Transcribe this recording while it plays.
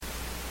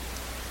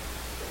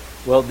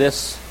Well,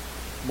 this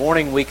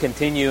morning we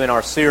continue in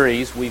our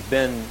series. We've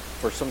been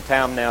for some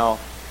time now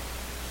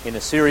in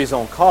a series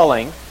on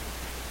calling,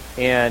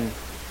 and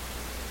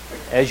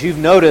as you've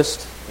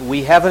noticed,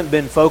 we haven't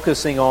been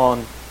focusing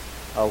on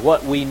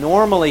what we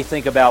normally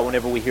think about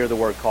whenever we hear the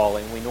word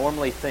calling. We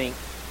normally think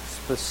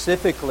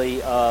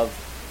specifically of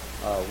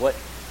what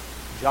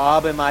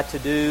job am I to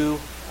do,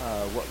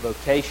 what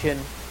vocation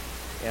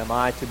am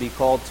I to be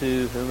called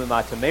to, whom am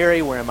I to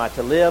marry, where am I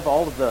to live,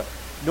 all of the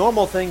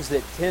normal things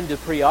that tend to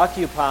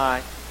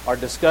preoccupy our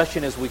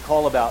discussion as we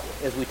talk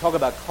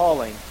about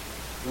calling.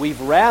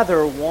 We've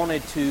rather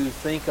wanted to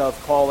think of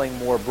calling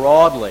more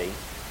broadly,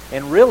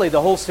 and really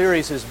the whole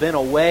series has been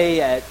a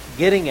way at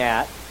getting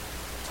at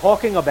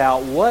talking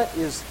about what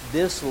is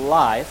this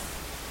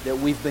life that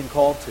we've been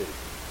called to.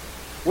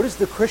 What is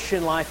the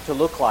Christian life to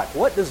look like?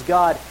 What does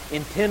God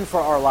intend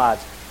for our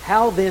lives?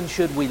 How then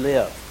should we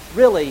live?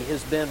 Really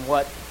has been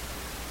what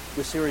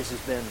the series has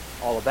been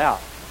all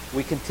about.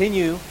 We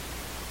continue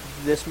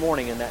this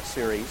morning in that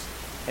series,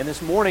 and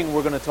this morning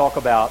we're going to talk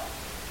about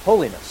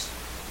holiness.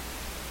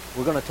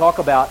 We're going to talk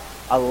about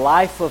a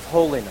life of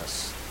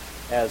holiness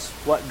as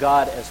what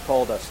God has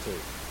called us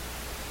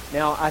to.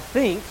 Now, I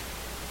think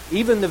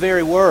even the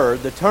very word,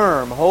 the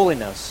term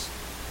holiness,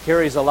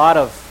 carries a lot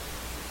of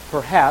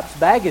perhaps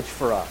baggage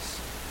for us.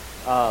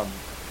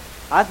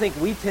 I think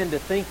we tend to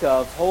think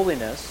of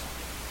holiness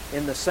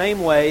in the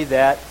same way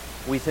that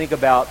we think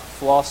about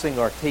flossing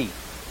our teeth.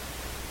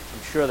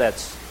 I'm sure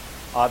that's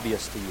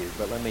obvious to you,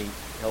 but let me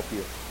help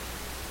you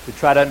to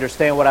try to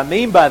understand what I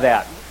mean by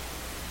that.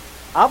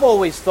 I've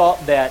always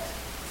thought that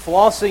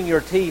flossing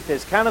your teeth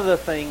is kind of the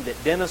thing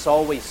that dentists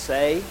always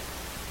say,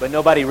 but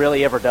nobody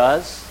really ever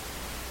does.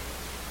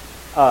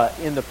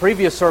 In the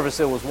previous service,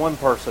 there was one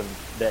person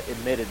that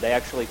admitted they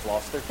actually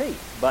flossed their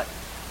teeth. But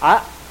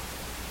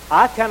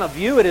I kind of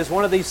view it as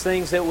one of these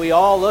things that we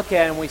all look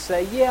at and we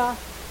say, yeah,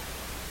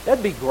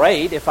 that'd be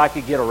great if I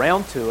could get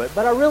around to it,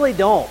 but I really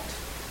don't.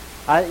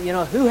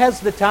 Who has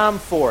the time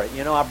for it?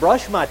 I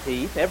brush my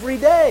teeth every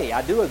day.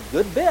 I do a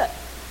good bit.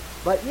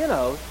 But,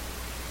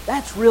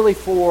 that's really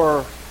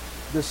for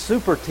the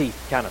super teeth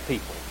kind of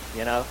people,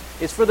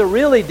 It's for the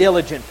really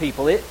diligent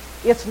people.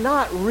 It's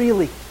not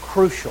really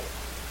crucial.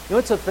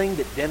 It's a thing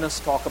that dentists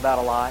talk about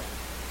a lot.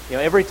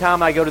 Every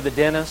time I go to the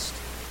dentist,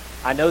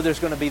 I know there's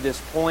going to be this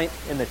point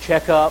in the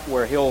checkup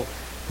where he'll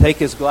take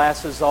his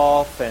glasses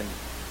off and,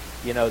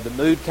 the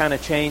mood kind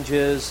of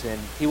changes and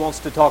he wants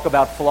to talk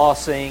about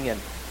flossing, and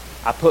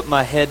I put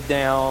my head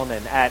down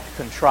and act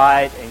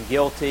contrite and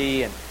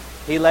guilty, and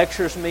he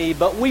lectures me,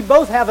 but we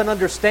both have an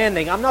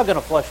understanding I'm not going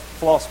to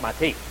floss my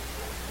teeth.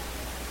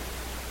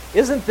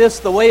 Isn't this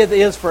the way it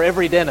is for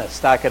every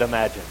dentist, I could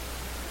imagine?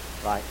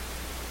 Right?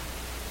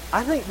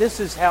 I think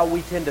this is how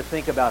we tend to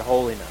think about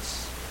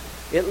holiness,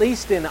 at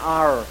least in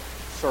our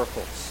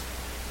circles,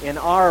 in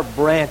our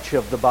branch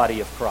of the body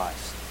of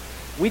Christ.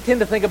 We tend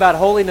to think about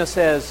holiness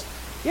as,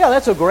 yeah,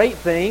 that's a great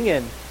thing,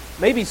 and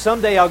maybe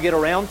someday I'll get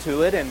around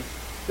to it, and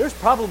there's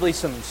probably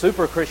some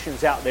super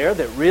Christians out there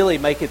that really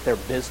make it their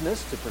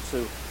business to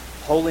pursue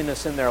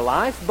holiness in their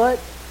life, but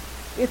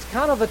it's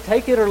kind of a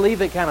take it or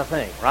leave it kind of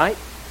thing, right?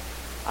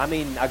 I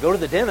mean, I go to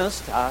the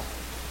dentist, I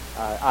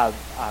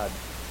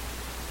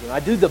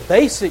do the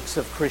basics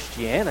of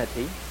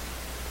Christianity.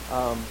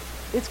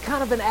 It's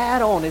kind of an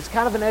add-on, it's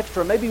kind of an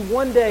extra. Maybe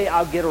one day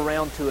I'll get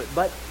around to it,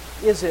 but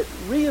is it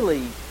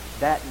really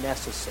that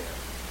necessary?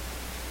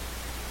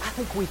 I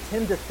think we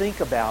tend to think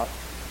about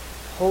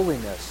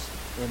holiness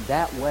in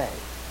that way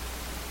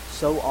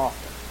so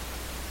often.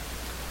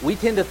 We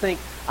tend to think,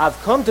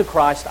 I've come to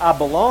Christ, I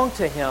belong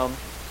to Him,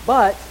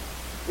 but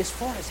as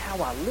far as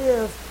how I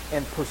live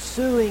and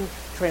pursuing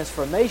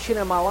transformation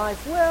in my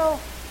life, well,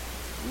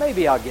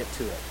 maybe I'll get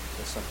to it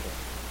at some point.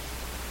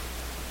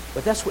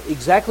 But that's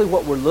exactly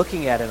what we're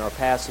looking at in our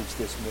passage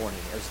this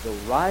morning, as the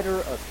writer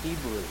of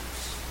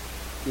Hebrews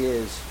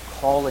is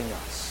calling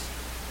us,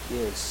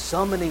 is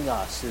summoning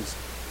us, is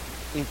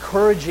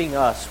encouraging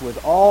us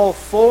with all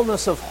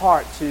fullness of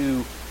heart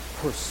to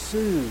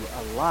pursue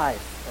a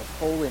life of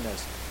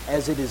holiness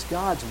as it is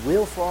God's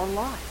will for our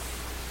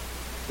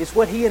life. It's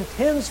what He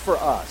intends for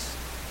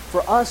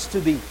us to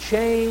be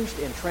changed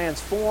and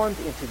transformed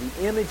into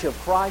the image of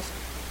Christ.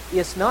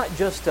 It's not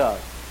just a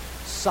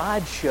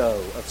sideshow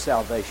of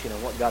salvation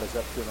and what God is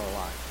up to in our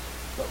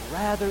life, but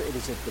rather it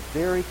is at the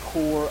very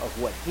core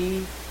of what He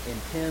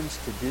intends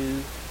to do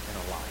in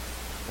our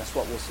life. That's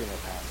what we'll see in our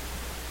passage.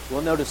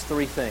 We'll notice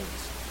three things.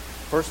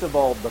 First of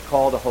all, the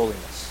call to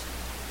holiness.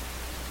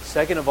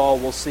 Second of all,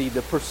 we'll see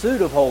the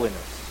pursuit of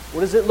holiness.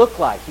 What does it look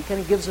like? He kind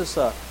of gives us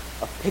a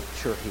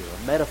picture here,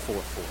 a metaphor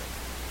for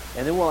it.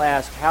 And then we'll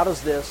ask, how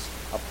does this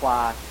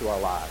apply to our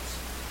lives?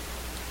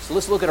 So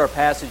let's look at our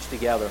passage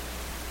together.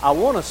 I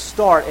want to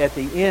start at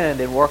the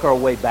end and work our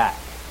way back.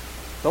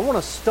 So I want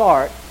to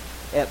start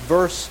at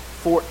verse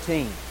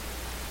 14.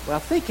 Well, I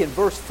think in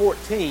verse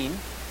 14,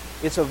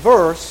 it's a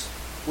verse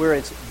where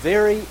it's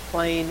very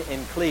plain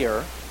and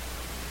clear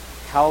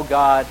how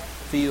God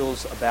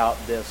feels about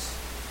this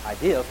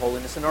idea of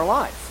holiness in our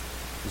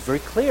life. It's very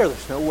clear.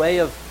 There's no way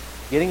of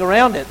getting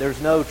around it.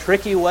 There's no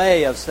tricky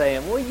way of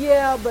saying, well,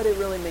 yeah, but it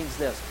really means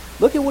this.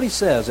 Look at what he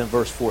says in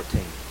verse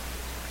 14.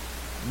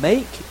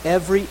 Make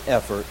every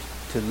effort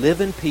to live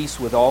in peace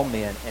with all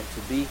men and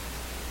to be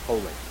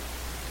holy.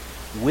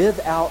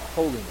 Without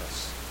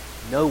holiness,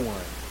 no one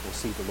will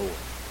see the Lord.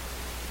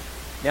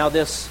 Now,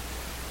 this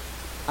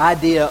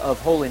idea of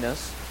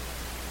holiness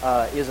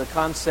is a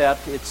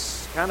concept.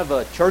 It's kind of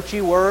a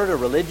churchy word, a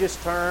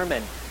religious term,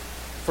 and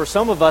for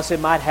some of us it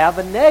might have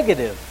a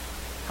negative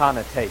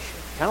connotation.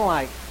 Kind of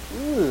like,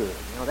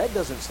 that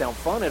doesn't sound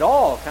fun at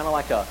all. Kind of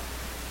like a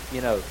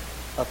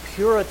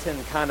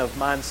Puritan kind of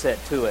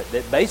mindset to it,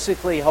 that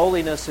basically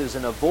holiness is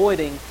an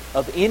avoiding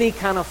of any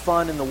kind of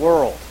fun in the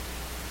world.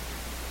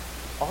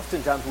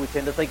 Oftentimes we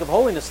tend to think of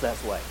holiness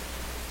that way.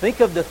 Think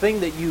of the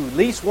thing that you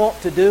least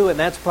want to do, and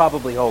that's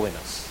probably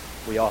holiness.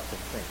 We often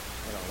think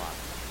in our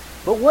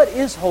lives. But what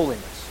is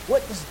holiness?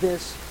 What does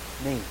this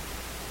mean?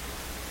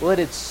 Well, at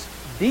its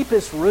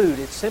deepest root,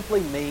 it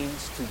simply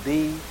means to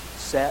be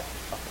set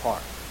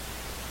apart.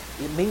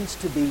 It means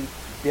to be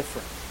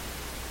different.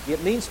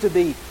 It means to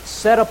be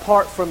set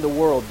apart from the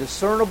world,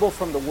 discernible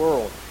from the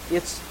world.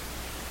 It's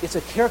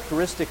a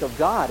characteristic of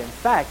God. In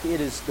fact,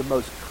 it is the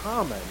most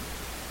common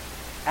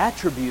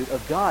attribute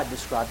of God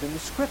described in the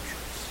Scriptures.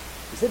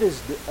 It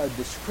is a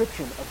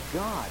description of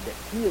God, that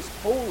He is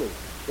holy,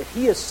 that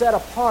He is set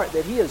apart,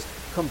 that He is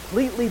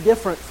completely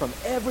different from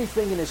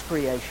everything in His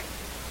creation.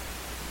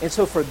 And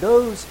so for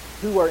those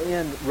who are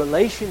in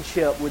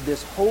relationship with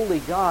this holy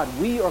God,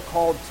 we are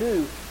called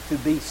to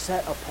be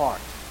set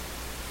apart,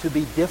 to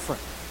be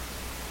different.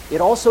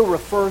 It also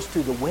refers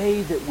to the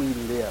way that we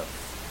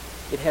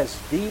live. It has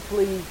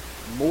deeply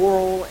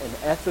moral and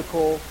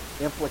ethical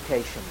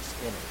implications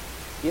in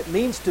it. It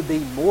means to be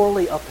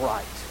morally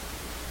upright,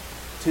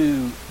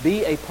 to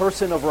be a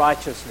person of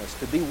righteousness,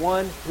 to be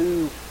one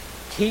who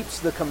keeps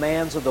the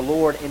commands of the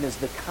Lord and is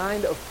the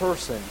kind of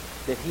person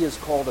that He has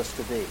called us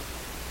to be.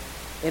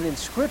 And in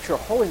Scripture,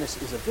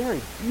 holiness is a very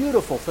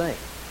beautiful thing.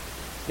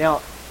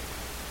 Now,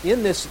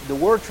 in this, the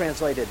word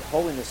translated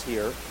holiness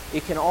here,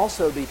 it can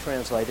also be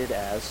translated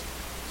as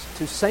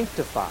to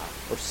sanctify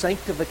or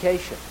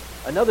sanctification.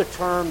 Another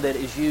term that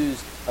is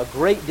used a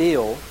great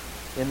deal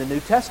in the New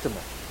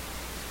Testament.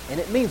 And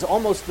it means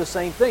almost the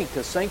same thing,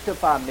 because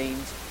sanctify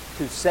means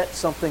to set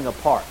something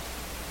apart,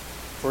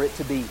 for it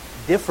to be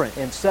different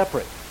and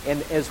separate.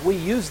 And as we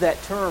use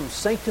that term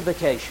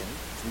sanctification,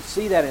 we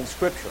see that in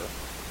Scripture,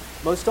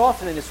 most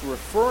often it's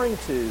referring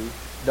to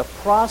the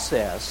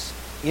process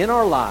in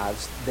our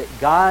lives that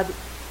God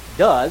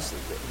does,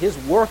 His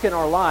work in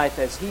our life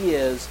as He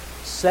is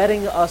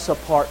setting us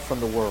apart from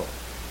the world.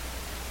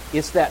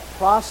 It's that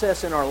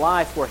process in our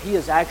life where He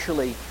is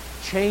actually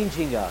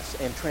changing us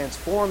and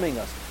transforming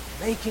us,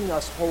 making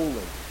us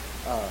holy,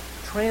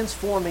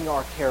 transforming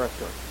our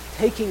character,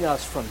 taking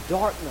us from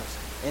darkness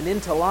and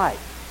into light.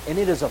 And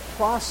it is a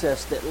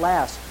process that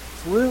lasts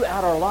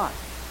throughout our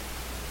life.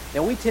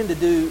 Now, we tend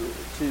to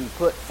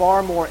put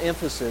far more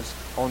emphasis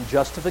on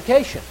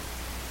justification.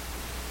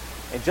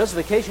 And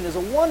justification is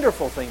a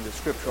wonderful thing that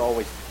Scripture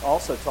always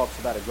also talks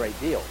about a great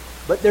deal.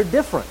 But they're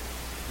different.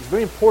 It's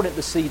very important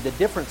to see the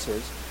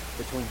differences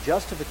between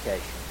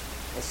justification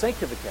and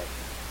sanctification.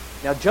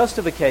 Now,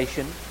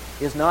 justification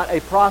is not a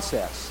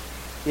process.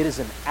 It is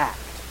an act.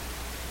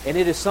 And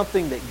it is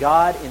something that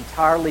God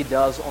entirely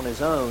does on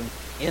His own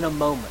in a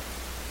moment.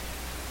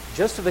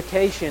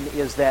 Justification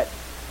is that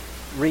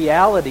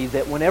reality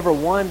that whenever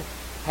one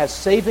has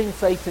saving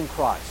faith in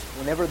Christ,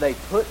 whenever they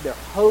put their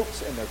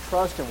hopes and their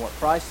trust in what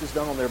Christ has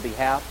done on their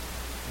behalf,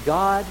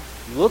 God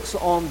looks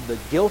on the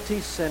guilty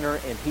sinner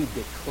and He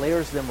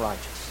declares them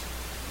righteous.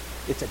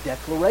 It's a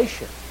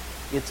declaration.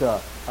 It's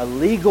a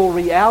legal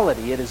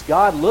reality. It is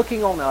God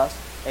looking on us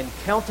and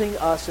counting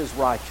us as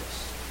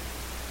righteous,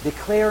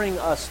 declaring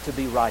us to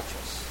be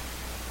righteous.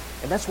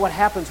 And that's what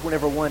happens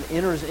whenever one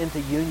enters into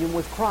union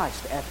with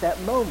Christ. At that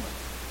moment,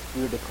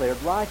 we are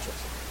declared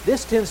righteous.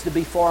 This tends to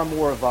be far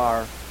more of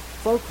our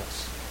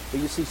focus.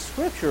 But you see,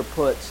 Scripture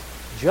puts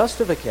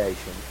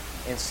justification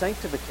and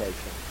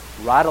sanctification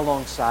right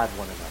alongside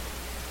one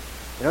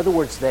another. In other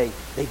words, they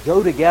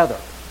go together.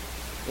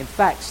 In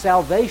fact,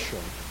 salvation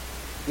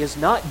is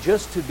not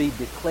just to be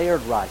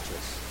declared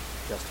righteous,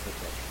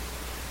 justification.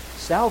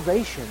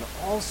 Salvation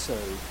also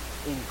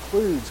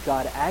includes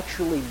God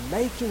actually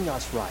making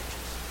us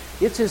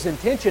righteous. It's His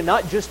intention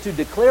not just to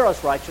declare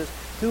us righteous,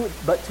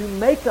 but to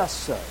make us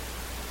so,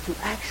 to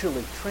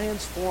actually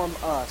transform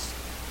us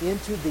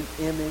into the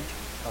image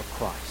of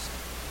Christ.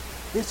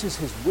 This is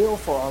His will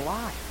for our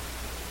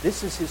life.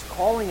 This is His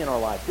calling in our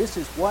life. This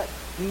is what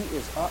He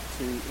is up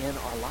to in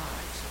our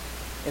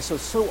lives. And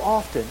so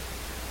often,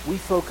 we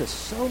focus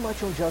so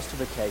much on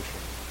justification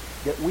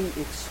that we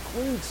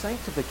exclude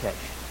sanctification.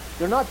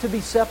 They're not to be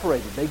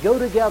separated. They go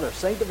together.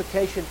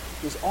 Sanctification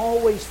is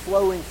always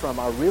flowing from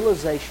our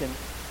realization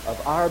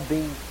of our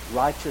being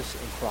righteous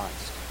in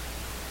Christ.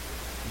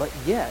 But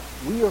yet,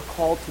 we are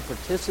called to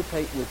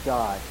participate with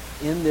God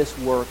in this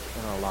work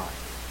in our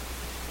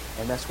life.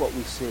 And that's what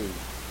we see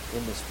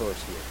in this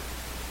verse here.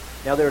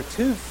 Now, there are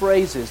two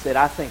phrases that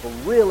I think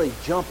really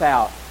jump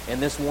out in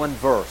this one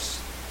verse,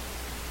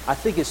 I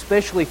think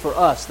especially for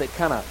us, that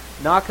kind of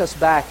knock us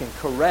back and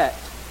correct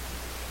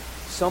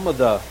some of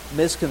the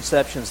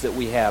misconceptions that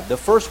we have. The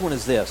first one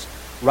is this.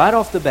 Right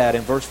off the bat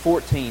in verse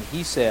 14,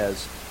 he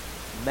says,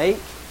 make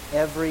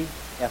every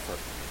effort.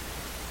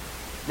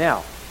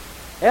 Now,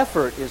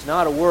 effort is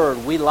not a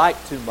word we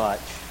like too much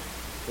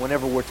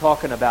whenever we're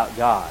talking about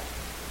God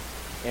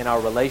and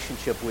our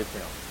relationship with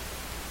Him.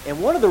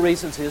 And one of the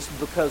reasons is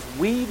because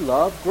we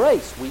love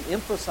grace. We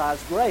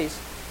emphasize grace,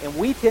 and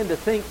we tend to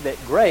think that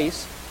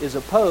grace is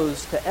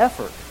opposed to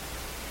effort.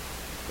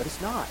 But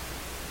it's not.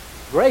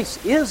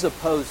 Grace is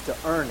opposed to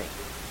earning,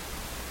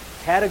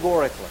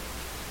 categorically,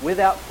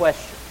 without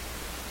question.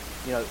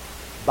 You know,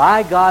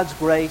 by God's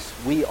grace,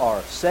 we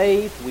are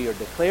saved, we are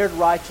declared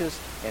righteous,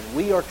 and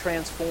we are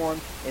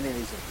transformed, and it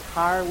is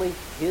entirely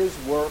His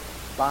work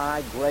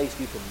by grace.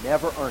 You can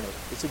never earn it.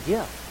 It's a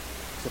gift.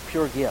 It's a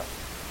pure gift.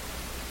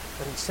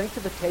 But in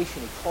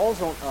sanctification, He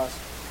calls on us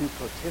to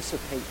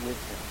participate with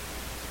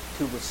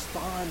Him, to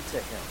respond to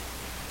Him,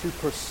 to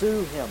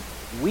pursue Him.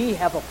 We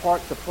have a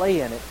part to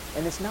play in it,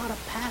 and it's not a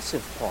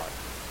passive part.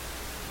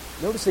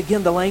 Notice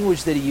again the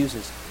language that he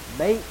uses.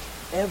 Make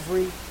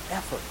every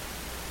effort.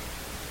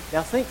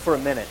 Now think for a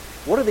minute.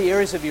 What are the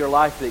areas of your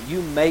life that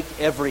you make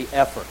every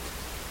effort?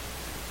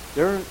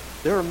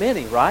 There are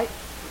many, right?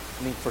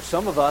 I mean, for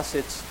some of us,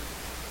 it's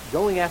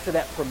going after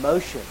that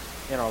promotion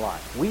in our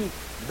life. We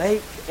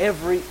make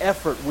every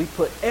effort. We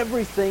put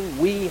everything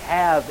we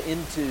have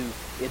into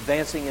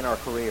advancing in our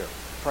career.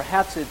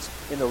 Perhaps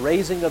it's in the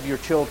raising of your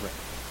children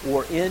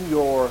or in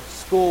your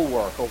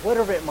schoolwork or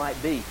whatever it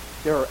might be.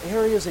 There are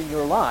areas in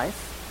your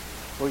life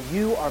where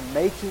you are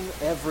making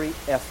every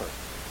effort.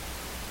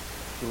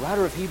 The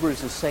writer of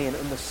Hebrews is saying,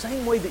 in the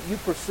same way that you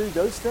pursue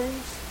those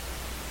things,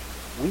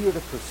 we are to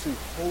pursue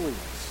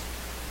holiness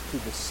to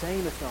the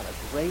same, if not a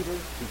greater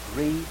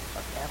degree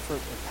of effort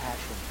and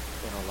passion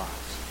in our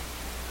lives.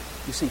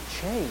 You see,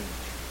 change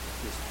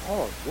is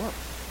hard work.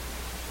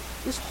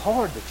 It's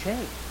hard to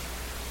change.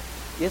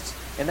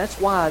 And that's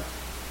why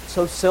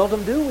so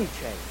seldom do we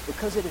change,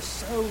 because it is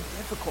so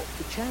difficult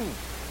to change.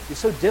 It's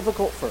so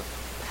difficult for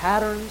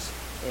patterns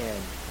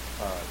and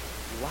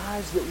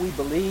lies that we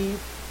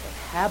believe and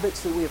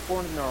habits that we have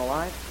formed in our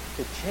life.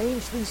 To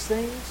change these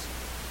things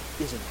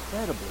is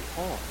incredibly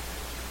hard.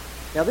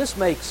 Now, this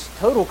makes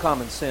total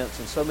common sense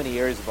in so many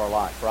areas of our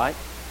life, right?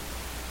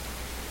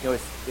 You know,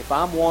 if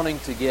I'm wanting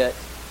to get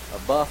a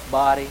buff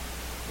body,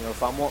 you know,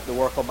 if I'm wanting to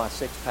work on my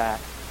six-pack,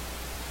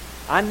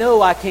 I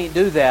know I can't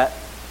do that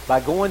by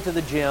going to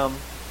the gym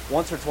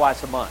once or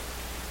twice a month.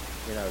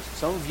 You know,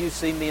 some of you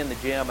see me in the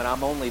gym and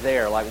I'm only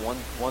there like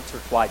once or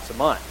twice a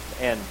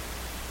month, and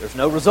there's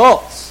no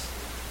results.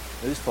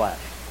 Newsflash.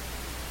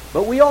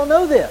 But we all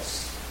know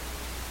this.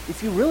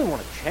 If you really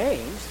want to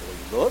change the way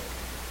you look,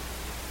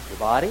 your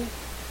body,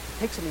 it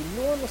takes an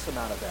enormous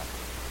amount of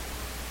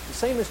effort. The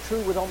same is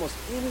true with almost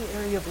any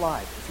area of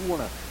life. If you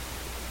want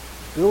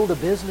to build a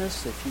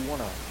business, if you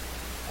want to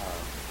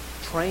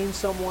train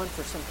someone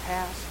for some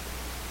task,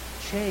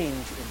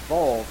 change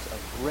involves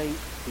a great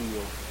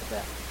deal of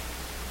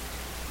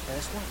effort. And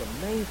it's one of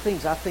the main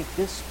things I think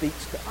this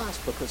speaks to us,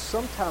 because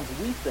sometimes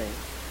we think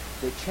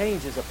that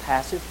change is a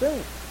passive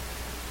thing.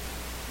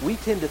 We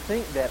tend to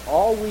think that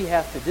all we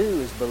have to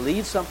do is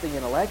believe something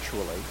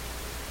intellectually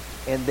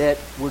and that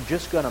we're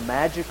just going to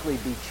magically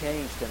be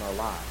changed in our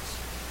lives.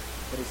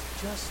 But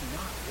it's just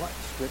not what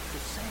Scripture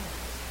says.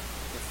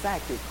 In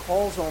fact, it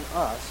calls on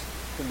us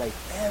to make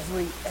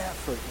every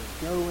effort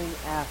in going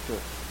after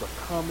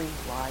becoming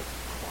like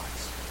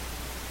Christ,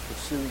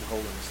 pursuing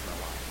holiness in our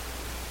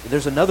life.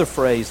 There's another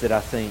phrase that I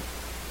think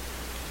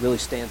really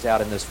stands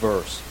out in this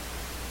verse.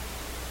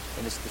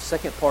 And it's the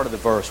second part of the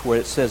verse where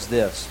it says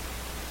this: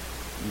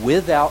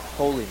 without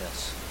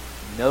holiness,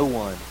 no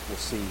one will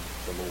see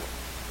the Lord.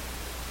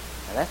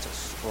 Now that's a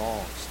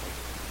strong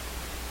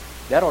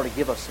statement. That ought to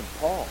give us some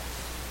pause.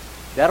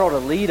 That ought to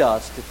lead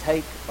us to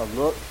take a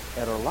look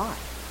at our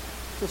life.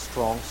 It's a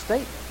strong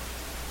statement.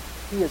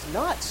 He is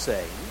not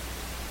saying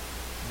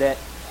that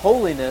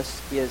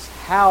holiness is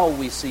how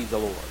we see the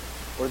Lord,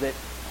 or that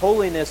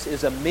holiness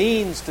is a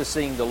means to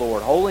seeing the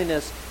Lord.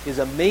 Holiness is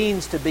a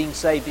means to being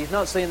saved. He's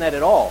not saying that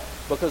at all,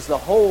 because the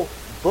whole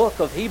book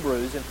of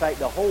Hebrews, in fact,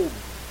 the whole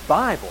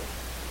Bible,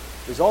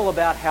 is all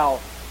about how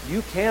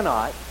you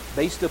cannot,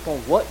 based upon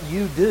what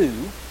you do,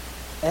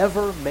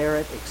 ever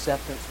merit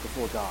acceptance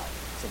before God.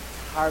 It's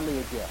entirely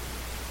a gift.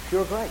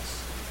 Pure grace.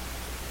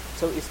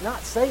 So it's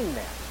not saying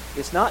that.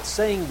 It's not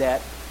saying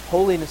that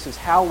holiness is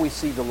how we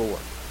see the Lord.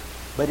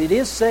 But it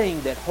is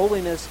saying that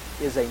holiness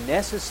is a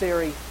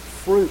necessary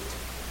fruit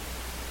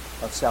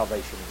of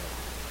salvation in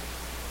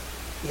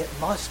your life. It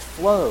must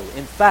flow.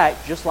 In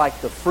fact, just like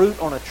the fruit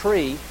on a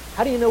tree,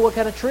 how do you know what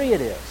kind of tree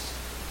it is?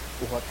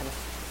 Well, what kind of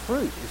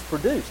fruit is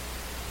produced?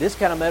 This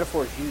kind of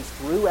metaphor is used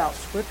throughout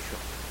Scripture.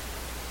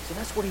 So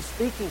that's what he's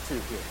speaking to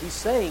here. He's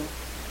saying,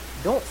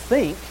 don't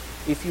think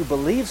if you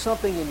believe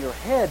something in your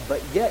head,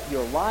 but yet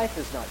your life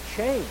is not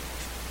changed.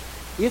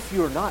 If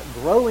you're not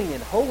growing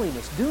in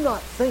holiness, do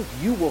not think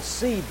you will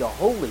see the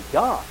holy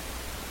God.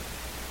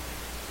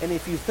 And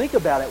if you think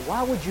about it,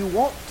 why would you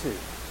want to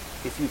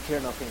if you care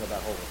nothing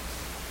about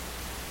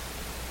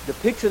holiness? The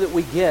picture that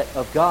we get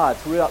of God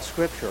throughout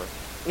Scripture,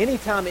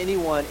 anytime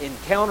anyone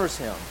encounters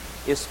Him,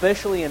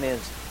 especially in His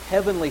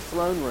heavenly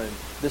throne room,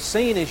 the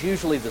scene is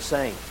usually the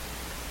same.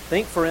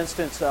 Think, for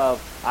instance,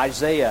 of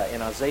Isaiah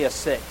in Isaiah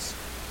 6,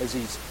 as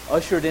he's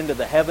ushered into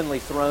the heavenly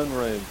throne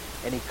room,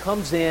 and he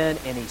comes in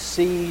and he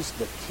sees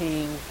the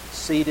King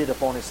seated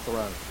upon his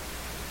throne.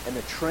 And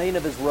the train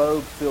of his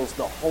robe fills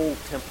the whole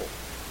temple.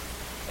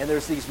 And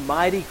there's these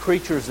mighty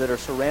creatures that are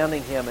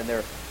surrounding him, and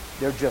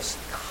they're just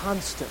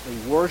constantly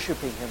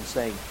worshiping him,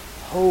 saying,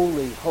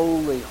 "Holy,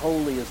 holy,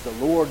 holy is the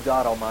Lord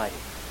God Almighty."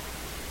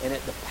 And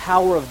at the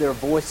power of their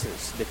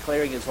voices,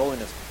 declaring His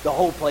holiness, the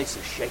whole place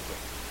is shaken.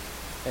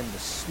 And the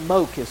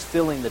smoke is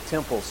filling the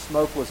temple.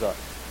 Smoke was an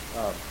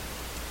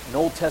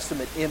Old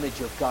Testament image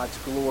of God's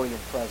glory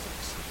and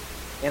presence.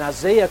 And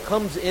Isaiah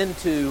comes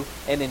into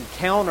and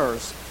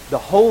encounters the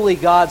holy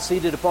God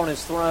seated upon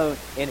His throne,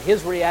 and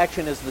his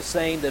reaction is the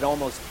same that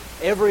almost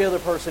every other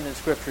person in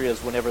Scripture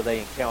is whenever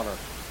they encounter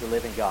the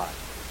living God.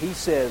 He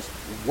says,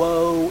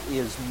 "Woe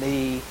is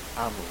me,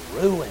 I'm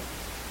ruined."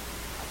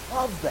 I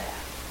love that.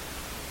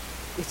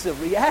 It's a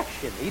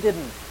reaction. He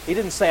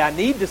didn't say, "I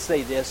need to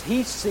say this."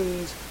 He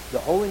sees the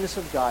holiness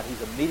of God.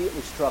 He's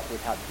immediately struck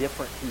with how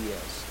different He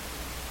is.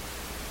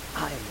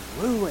 I am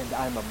ruined.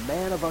 I am a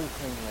man of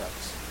unclean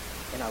lips,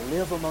 and I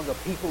live among a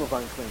people of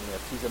unclean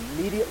lips. He's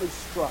immediately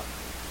struck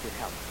with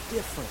how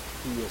different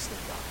He is than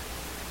God.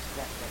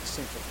 That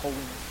sense of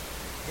holiness,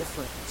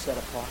 different and set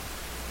apart.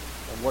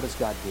 And what does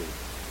God do?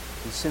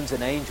 He sends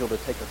an angel to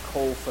take a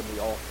coal from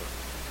the altar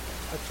and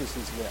touches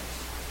his lips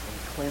and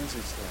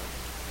cleanses him.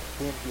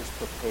 Then he is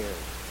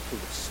prepared to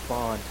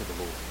respond to the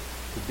Lord,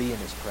 to be in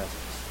His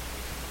presence.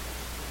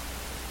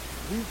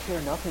 You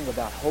care nothing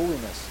about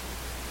holiness.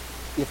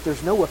 If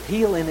there's no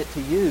appeal in it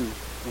to you,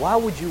 why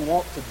would you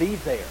want to be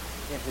there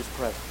in His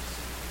presence?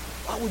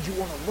 Why would you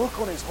want to look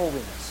on His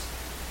holiness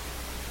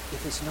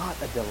if it's not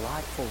a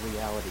delightful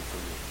reality for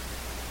you?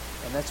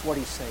 And that's what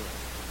He's saying.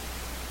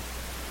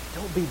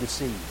 Don't be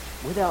deceived.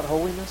 Without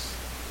holiness,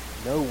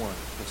 no one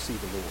will see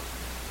the Lord.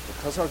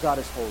 Because our God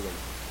is holy,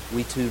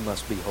 we too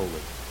must be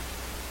holy.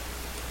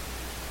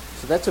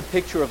 So that's a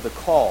picture of the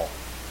call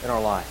in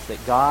our life,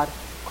 that God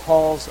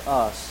calls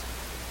us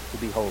to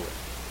be holy.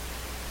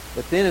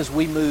 But then as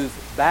we move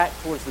back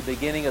towards the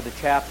beginning of the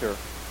chapter,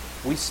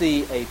 we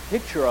see a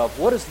picture of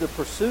what does the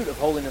pursuit of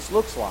holiness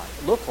look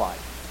like.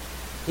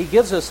 He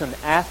gives us an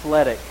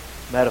athletic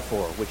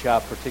metaphor, which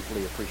I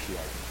particularly appreciate.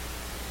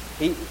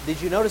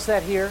 Did you notice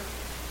that here?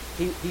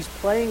 He's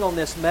playing on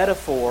this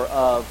metaphor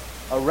of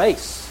a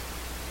race,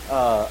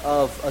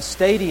 of a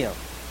stadium,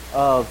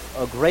 of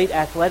a great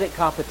athletic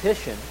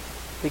competition,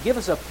 to give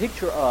us a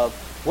picture of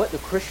what the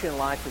Christian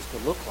life is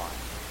to look like,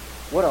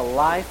 what a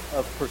life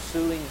of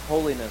pursuing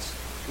holiness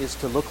is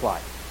to look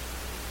like.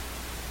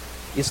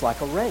 It's like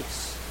a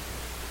race.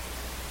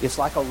 It's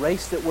like a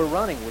race that we're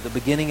running with a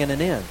beginning and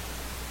an end.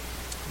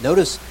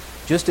 Notice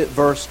just at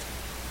verse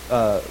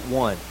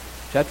 1,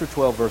 chapter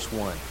 12, verse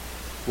 1,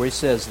 where he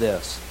says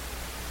this,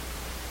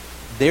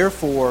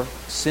 "Therefore,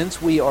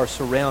 since we are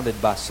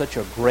surrounded by such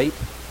a great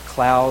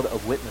cloud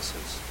of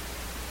witnesses."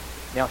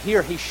 Now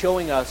here he's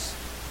showing us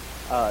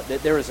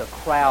that there is a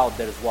crowd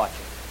that is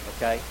watching,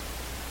 okay?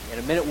 In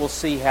a minute we'll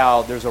see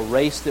how there's a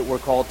race that we're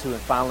called to,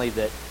 and finally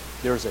that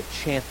there's a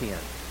champion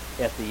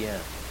at the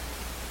end.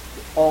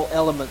 All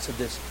elements of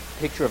this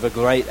picture of a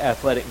great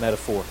athletic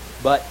metaphor.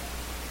 But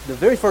the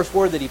very first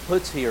word that he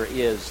puts here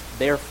is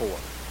therefore.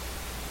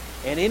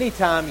 And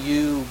anytime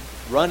you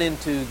run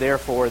into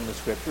therefore in the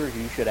Scriptures,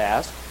 you should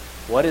ask,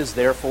 what is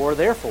therefore,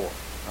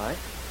 right?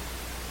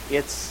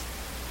 It's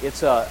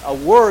a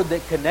word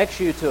that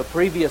connects you to a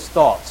previous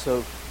thought.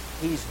 So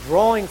he's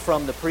drawing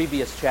from the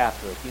previous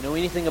chapter. If you know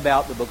anything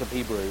about the book of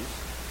Hebrews,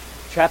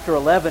 chapter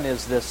 11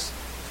 is this,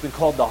 it's been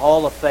called the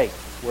Hall of Faith,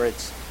 where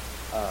it's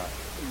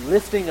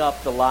lifting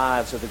up the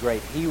lives of the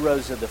great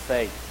heroes of the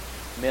faith.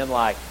 Men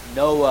like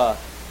Noah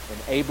and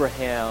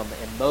Abraham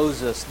and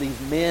Moses, these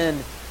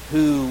men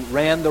who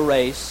ran the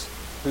race,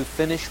 who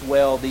finished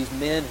well, these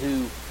men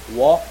who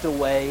walked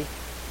away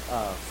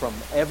from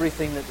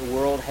everything that the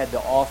world had to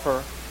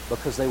offer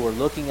because they were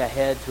looking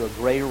ahead to a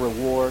greater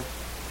reward.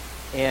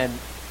 And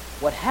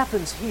what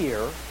happens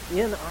here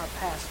in our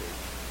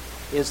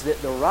passage is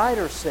that the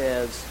writer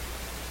says,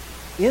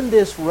 in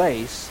this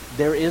race,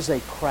 there is a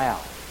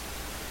crowd.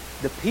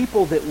 The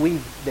people that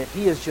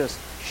he has just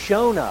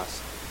shown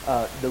us,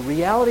 the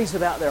realities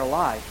about their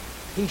life,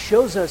 he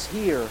shows us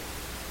here,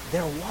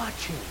 they're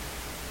watching.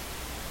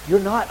 You're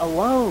not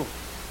alone.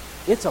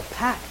 It's a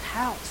packed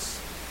house.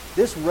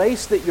 This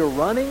race that you're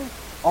running,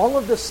 all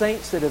of the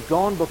saints that have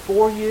gone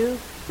before you,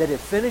 that have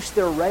finished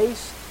their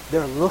race,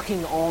 they're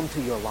looking on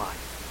to your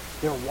life.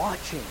 They're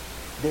watching.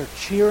 They're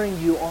cheering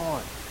you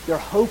on. They're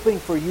hoping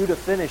for you to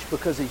finish,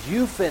 because as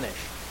you finish,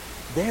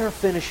 their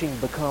finishing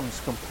becomes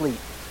complete.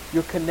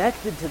 You're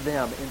connected to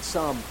them in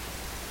some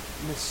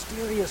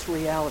mysterious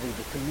reality,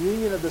 the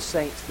communion of the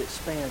saints that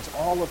spans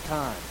all of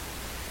time.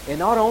 And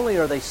not only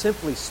are they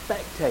simply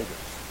spectators,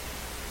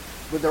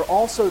 but they're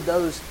also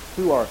those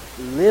who are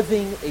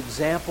living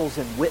examples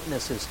and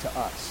witnesses to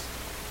us.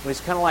 It's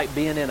kind of like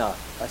being in a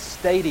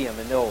stadium,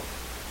 and they'll,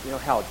 you know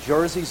how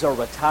jerseys are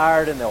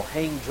retired and they'll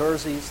hang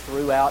jerseys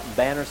throughout and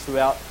banners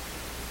throughout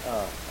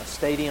a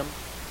stadium.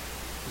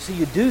 You see,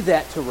 you do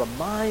that to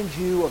remind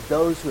you of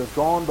those who have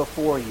gone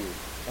before you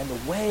and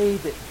the way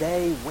that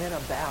they went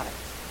about it,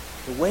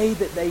 the way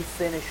that they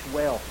finished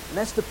well. And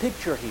that's the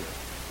picture here.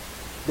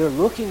 They're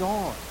looking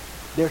on.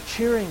 They're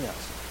cheering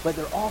us, but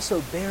they're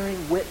also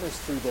bearing witness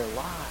through their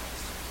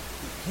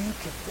lives. You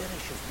can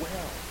finish as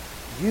well.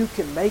 You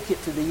can make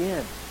it to the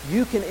end.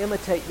 You can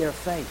imitate their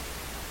faith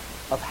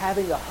of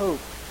having a hope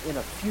in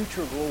a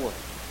future glory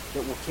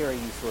that will carry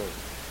you through.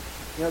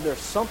 You know, there's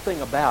something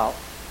about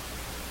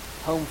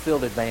home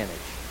field advantage.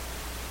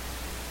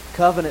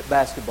 Covenant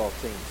basketball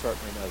team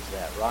certainly knows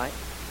that, right?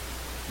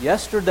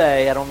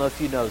 Yesterday, I don't know if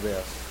you know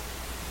this,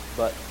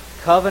 but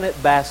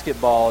Covenant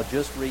basketball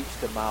just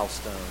reached a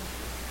milestone.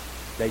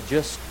 They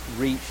just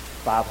reached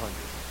 500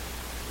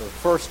 for the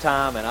first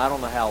time in I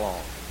don't know how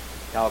long.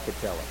 Kyle could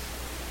tell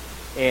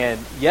us. And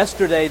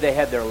yesterday they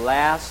had their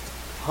last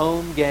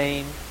home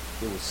game.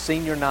 It was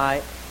senior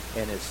night,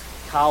 and as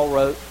Kyle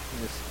wrote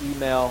in this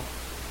email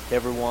to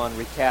everyone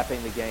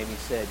recapping the game, he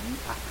said,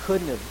 I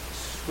couldn't have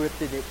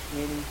scripted it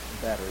any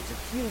better. It's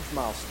a huge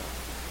milestone.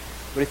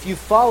 But if you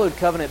followed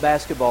Covenant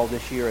basketball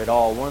this year at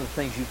all, one of the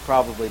things you've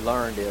probably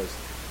learned is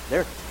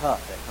they're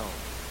tough at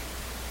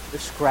home. They're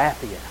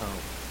scrappy at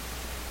home.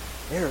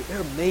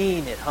 They're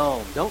mean at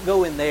home. Don't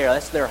go in there.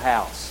 That's their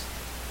house,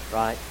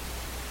 right?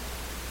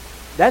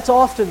 That's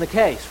often the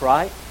case,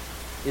 right?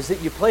 Is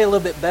that you play a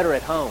little bit better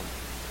at home.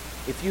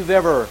 If you've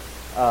ever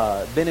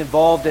been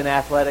involved in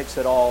athletics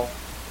at all,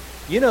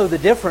 you know the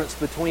difference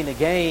between a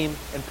game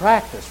and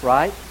practice,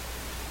 right?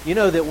 You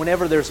know that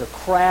whenever there's a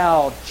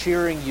crowd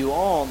cheering you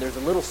on, there's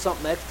a little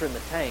something extra in the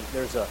tank.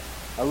 There's a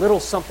little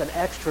something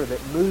extra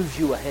that moves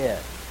you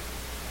ahead.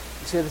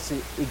 You see,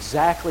 that's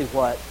exactly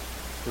what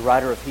the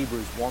writer of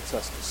Hebrews wants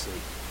us to see.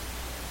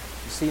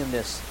 You see, in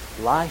this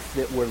life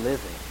that we're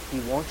living, he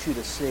wants you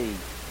to see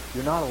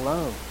you're not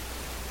alone.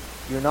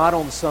 You're not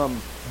on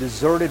some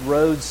deserted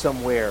road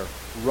somewhere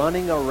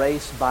running a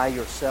race by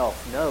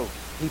yourself. No,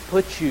 he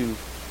puts you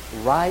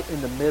right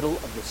in the middle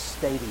of the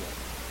stadium.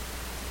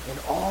 And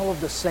all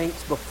of the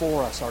saints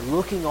before us are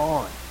looking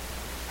on,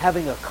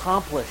 having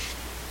accomplished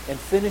and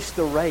finished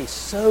the race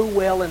so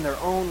well in their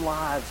own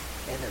lives,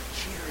 and they're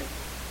cheering.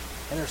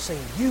 And they're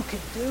saying, you can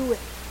do it.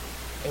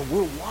 And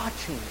we're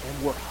watching,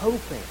 and we're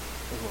hoping,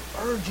 and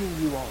we're urging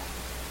you on.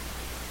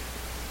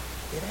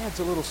 It adds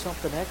a little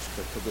something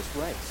extra to this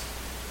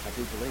race, I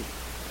do believe.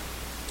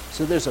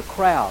 So there's a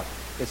crowd.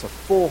 It's a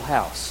full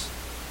house.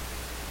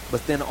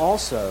 But then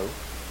also,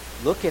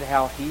 look at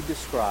how he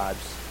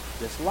describes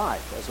this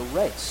life as a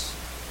race.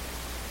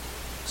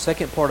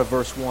 Second part of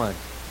verse 1.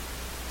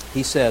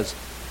 He says,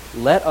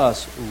 let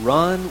us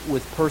run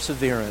with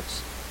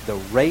perseverance the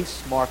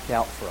race marked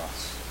out for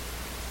us.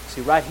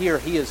 See, right here,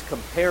 he is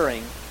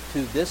comparing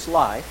to this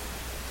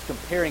life,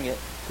 comparing it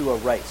to a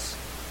race.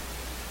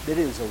 It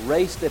is a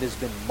race that has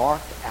been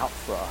marked out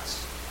for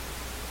us.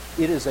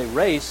 It is a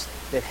race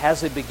that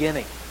has a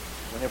beginning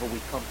whenever we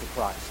come to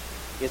Christ.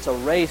 It's a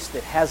race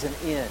that has an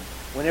end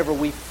whenever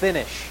we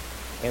finish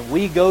and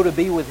we go to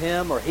be with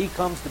him or he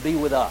comes to be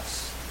with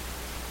us.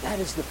 That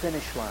is the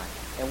finish line.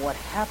 And what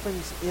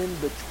happens in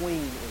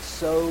between is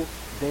so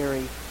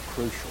very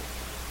crucial.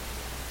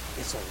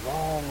 It's a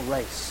long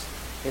race.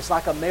 It's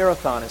like a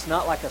marathon. It's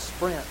not like a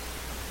sprint.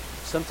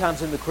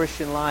 Sometimes in the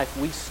Christian life,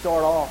 we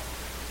start off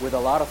with a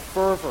lot of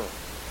fervor,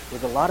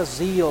 with a lot of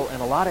zeal,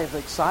 and a lot of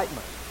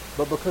excitement.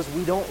 But because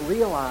we don't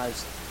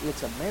realize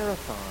it's a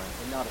marathon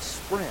and not a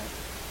sprint,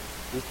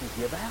 we can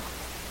give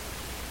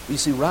out. You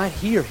see, right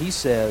here, he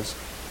says,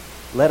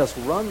 let us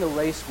run the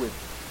race with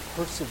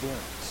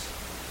perseverance.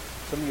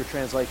 Some of your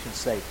translations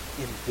say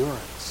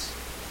endurance.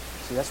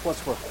 See, that's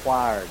what's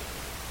required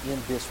in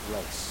this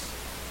race,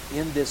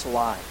 in this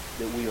life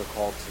that we are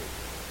called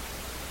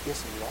to.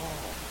 It's long.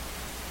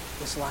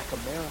 It's like a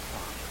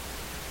marathon.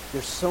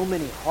 There's so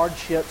many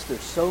hardships.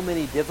 There's so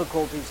many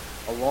difficulties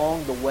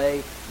along the way.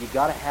 You've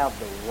got to have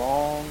the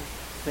long,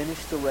 finish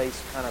the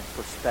race kind of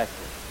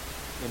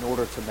perspective in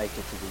order to make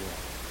it to the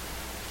end.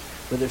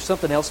 But there's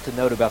something else to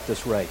note about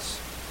this race.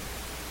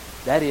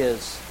 That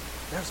is,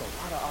 there's a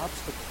lot of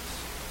obstacles.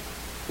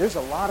 There's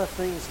a lot of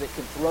things that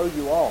can throw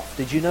you off.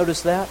 Did you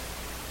notice that?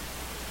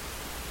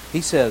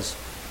 He says,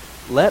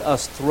 let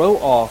us throw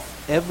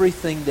off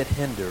everything that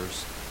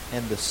hinders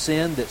and the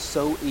sin that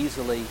so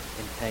easily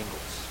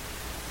entangles.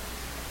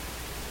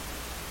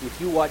 If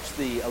you watched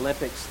the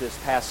Olympics this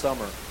past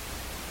summer,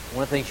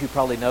 one of the things you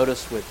probably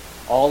noticed with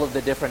all of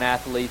the different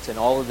athletes and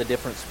all of the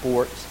different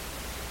sports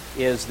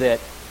is that,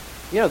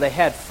 you know, they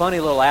had funny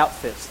little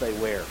outfits they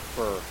wear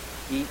for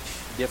each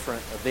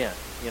different event,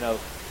 you know.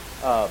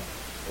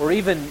 Or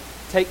even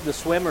take the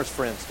swimmers,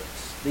 for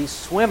instance. These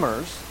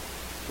swimmers,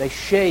 they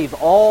shave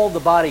all the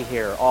body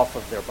hair off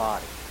of their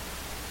body.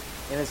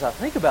 And as I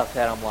think about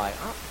that, I'm like,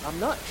 I'm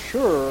not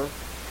sure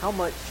how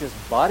much just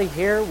body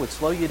hair would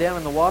slow you down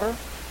in the water.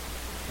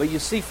 But you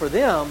see, for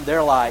them,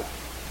 they're like,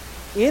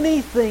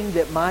 anything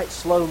that might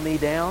slow me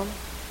down,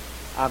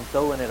 I'm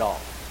throwing it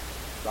off.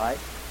 Right?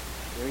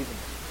 There are even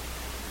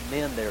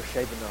men there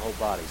shaving their whole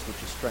bodies,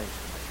 which is strange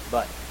to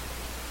me.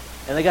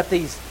 And they got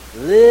these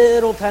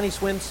little tiny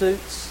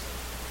swimsuits.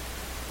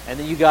 And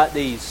then you got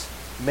these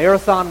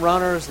marathon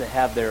runners that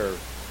have their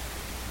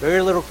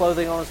very little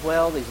clothing on as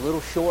well, these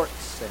little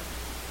shorts.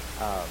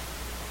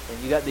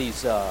 And you got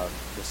these the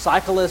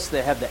cyclists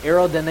that have the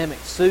aerodynamic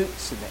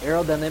suits and the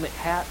aerodynamic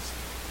hats.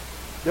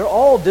 They're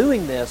all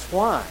doing this.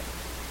 Why?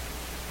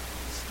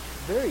 It's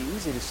very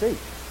easy to see.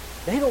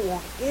 They don't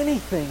want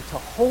anything to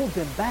hold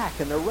them back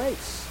in their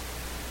race.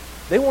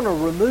 They want to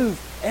remove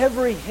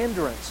every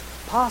hindrance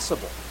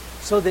possible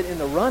so that in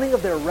the running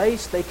of their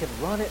race, they can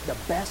run it the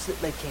best that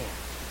they can,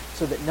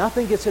 so that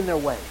nothing gets in their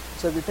way,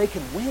 so that they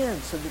can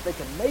win, so that they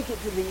can make it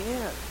to the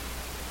end.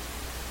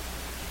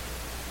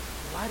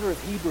 The writer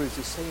of Hebrews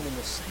is saying in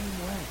the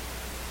same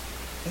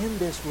way, in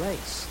this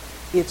race,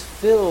 it's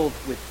filled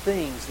with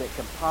things that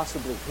can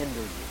possibly hinder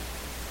you,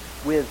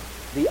 with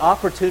the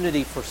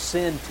opportunity for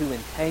sin to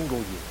entangle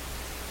you.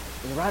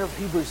 And the writer of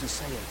Hebrews is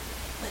saying,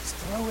 let's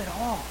throw it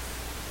off.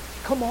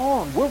 Come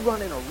on, we're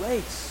running a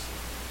race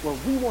where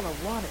we want to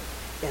run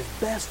it as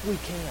best we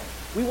can.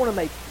 We want to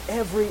make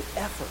every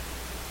effort.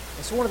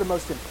 And so one of the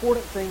most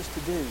important things to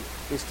do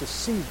is to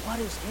see what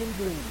is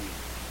hindering you.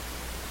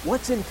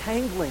 What's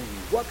entangling you?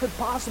 What could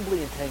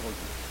possibly entangle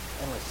you?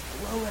 And let's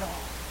throw it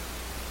off.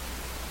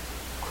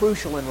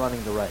 Crucial in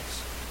running the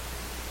race.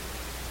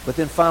 But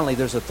then finally,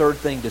 there's a third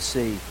thing to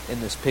see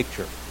in this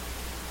picture.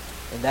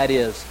 And that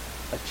is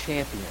a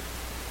champion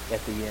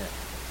at the end.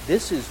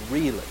 This is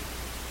really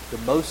the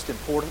most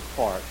important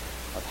part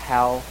of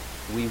how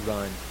we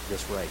run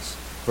this race.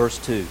 Verse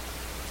 2.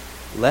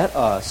 Let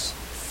us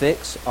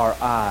fix our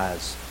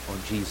eyes on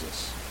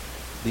Jesus,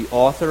 the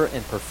author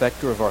and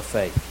perfecter of our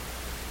faith,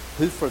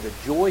 who for the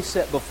joy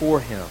set before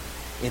him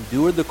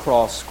endured the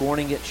cross,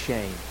 scorning its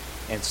shame,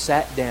 and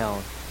sat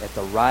down at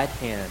the right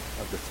hand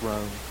of the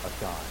throne of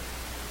God.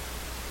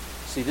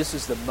 See, this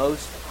is the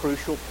most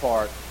crucial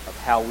part of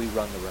how we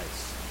run the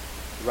race.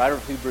 The writer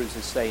of Hebrews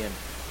is saying,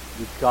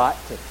 you've got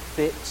to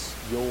fix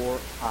your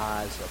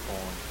eyes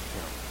upon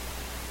him,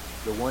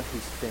 the one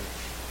who's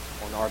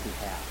finished on our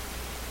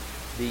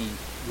behalf. The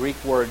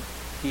Greek word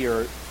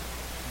here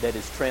that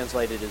is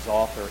translated as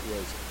author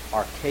is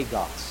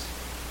archegos.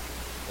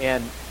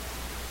 And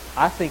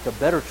I think a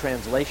better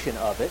translation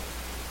of it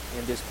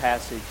in this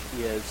passage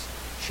is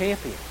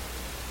champion.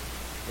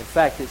 In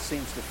fact, it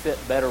seems to fit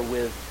better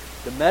with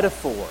the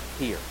metaphor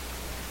here.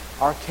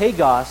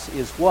 Archegos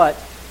is what,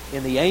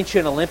 in the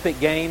ancient Olympic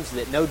Games,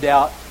 that no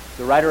doubt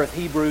the writer of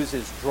Hebrews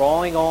is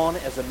drawing on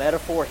as a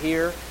metaphor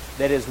here,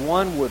 that as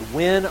one would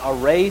win a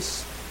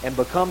race and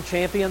become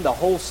champion, the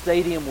whole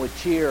stadium would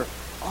cheer,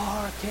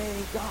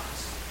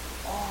 Archegos,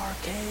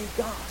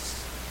 Archegos.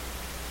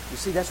 You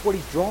see, that's what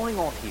he's drawing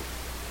on here.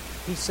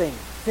 He's saying,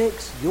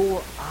 fix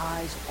your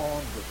eyes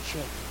on the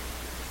champion,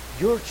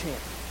 your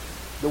champion,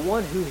 the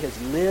one who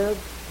has lived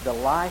the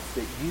life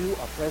that you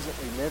are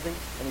presently living,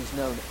 and he's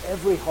known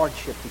every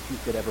hardship that you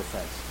could ever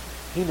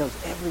face. He knows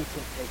every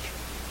temptation.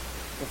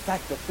 In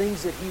fact, the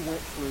things that he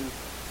went through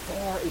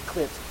far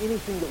eclipse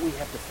anything that we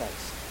have to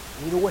face.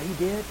 And you know what he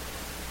did?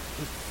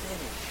 He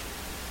finished.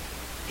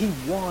 He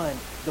won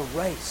the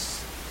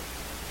race.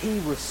 He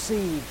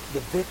received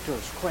the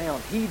victor's crown.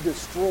 He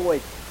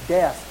destroyed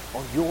death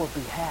on your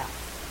behalf.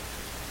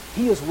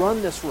 He has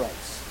run this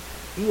race.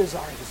 He is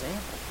our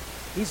example.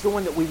 He's the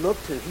one that we look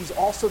to. He's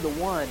also the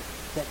one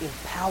that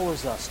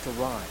empowers us to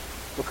run.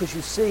 Because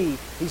you see,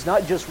 he's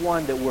not just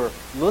one that we're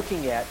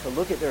looking at to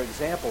look at their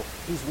example.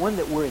 He's one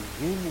that we're in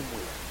union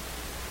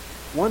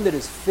with. One that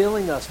is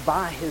filling us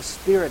by his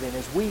Spirit. And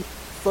as we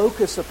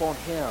focus upon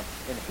him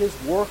and his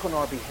work on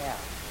our behalf,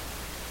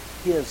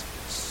 his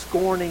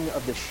scorning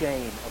of the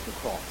shame of the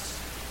cross.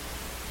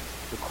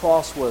 The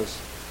cross was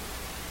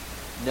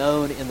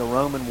known in the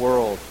Roman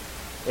world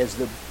as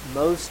the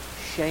most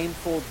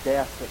shameful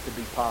death that could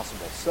be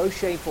possible. So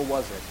shameful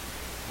was it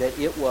that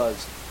it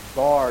was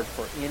barred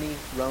for any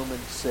Roman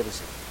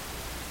citizen.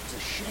 It was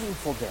a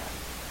shameful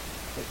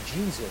death. But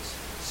Jesus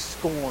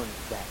scorned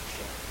that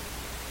shame.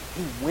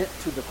 He went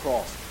to the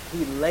cross.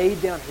 He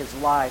laid down his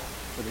life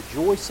for the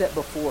joy set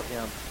before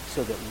him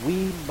so that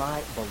we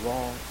might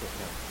belong to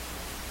him.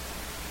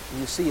 And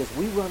you see, as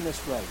we run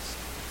this race,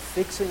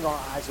 fixing our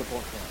eyes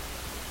upon him,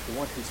 the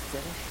one who's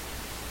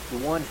finished,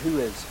 the one who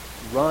has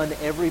run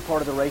every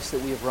part of the race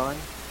that we have run,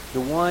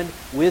 the one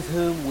with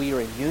whom we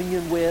are in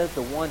union with,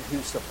 the one who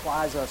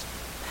supplies us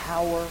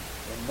power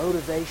and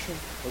motivation,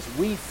 as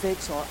we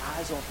fix our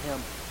eyes on him,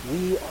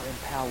 we are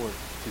empowered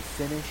to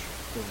finish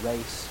the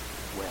race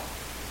well.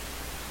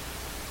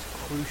 It's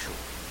crucial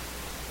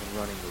in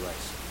running the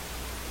race.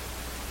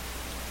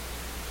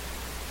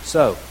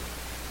 So,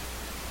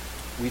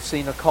 we've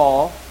seen a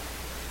call.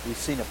 We've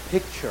seen a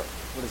picture.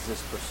 What does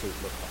this pursuit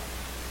look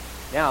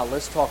like? Now,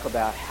 let's talk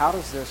about how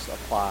does this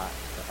apply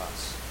to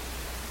us.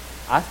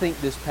 I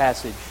think this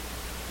passage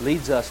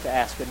leads us to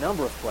ask a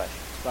number of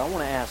questions, but I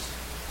want to ask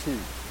two.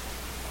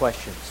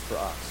 questions for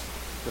us.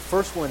 The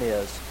first one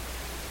is,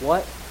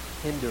 what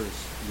hinders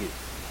you?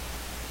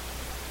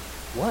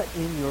 What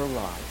in your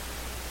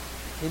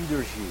life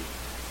hinders you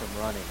from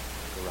running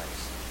the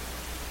race?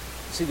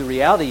 You see, the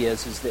reality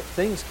is that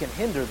things can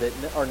hinder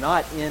that are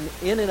not in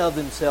and of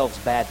themselves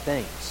bad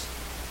things.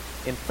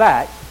 In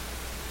fact,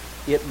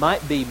 it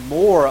might be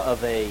more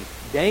of a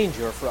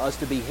danger for us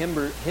to be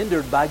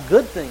hindered by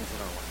good things in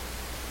our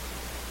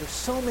life. There's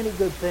so many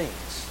good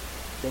things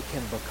that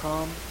can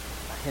become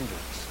a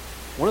hindrance.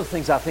 One of the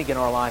things I think in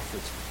our life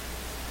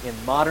is,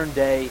 in modern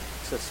day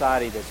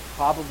society, that's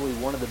probably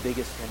one of the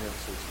biggest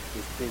hindrances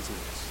is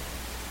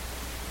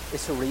busyness.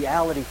 It's a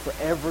reality for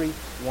every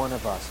one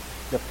of us.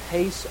 The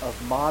pace of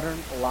modern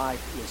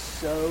life is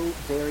so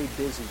very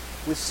busy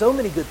with so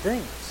many good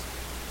things,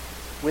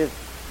 with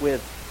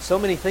so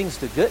many things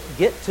to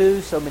get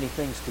to, so many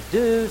things to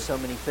do, so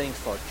many things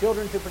for our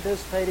children to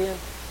participate in,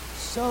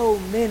 so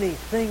many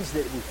things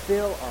that we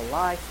fill our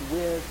life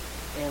with,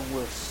 and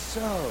we're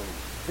so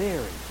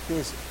very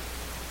busy.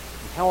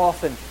 And how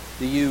often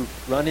do you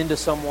run into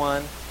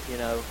someone,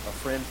 a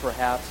friend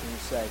perhaps, and you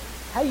say,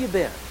 "How you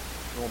been?"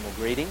 Normal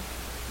greeting.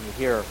 And you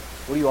hear,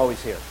 what do you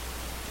always hear?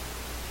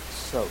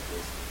 So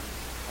busy.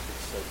 I've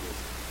been so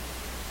busy.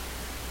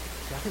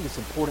 See, I think it's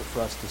important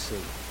for us to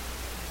see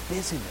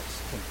busyness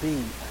can be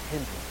a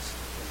hindrance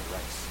in the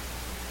race.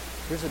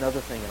 Here's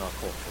another thing in our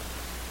culture: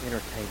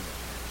 entertainment.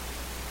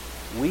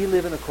 We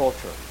live in a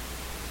culture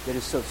that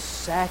is so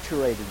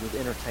saturated with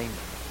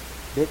entertainment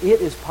that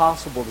it is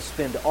possible to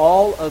spend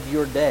all of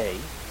your day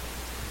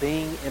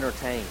being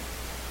entertained.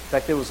 In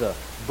fact, there was a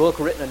book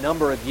written a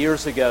number of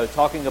years ago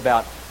talking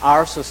about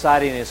our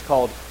society, and it's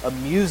called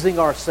Amusing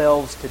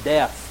Ourselves to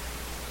Death.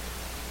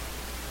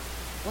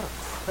 What a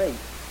great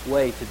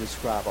way to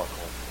describe our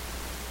culture.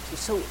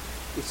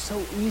 It's so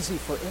easy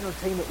for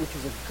entertainment, which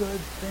is a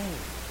good thing,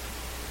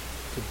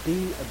 to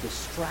be a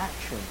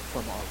distraction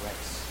from our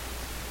race.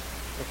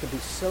 There can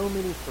be so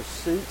many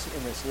pursuits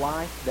in this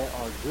life that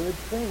are good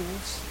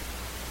things,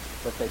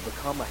 but they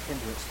become a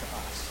hindrance to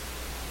us.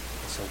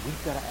 And so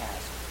we've got to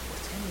ask,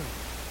 what's hindering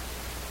me?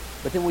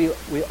 But then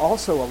we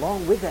also,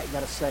 along with that,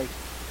 got to say,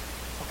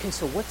 okay,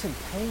 so what's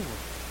entangling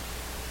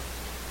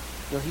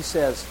me? He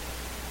says,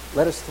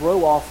 let us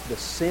throw off the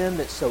sin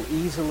that so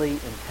easily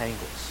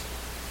entangles.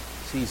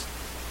 So he's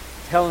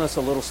telling us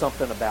a little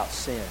something about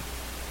sin.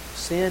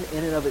 Sin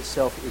in and of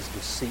itself is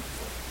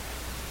deceitful.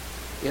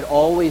 It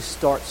always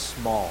starts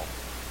small.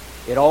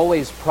 It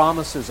always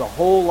promises a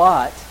whole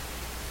lot,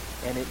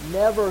 and it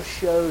never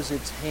shows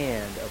its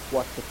hand of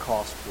what the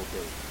cost will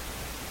be.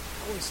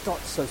 It always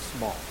starts so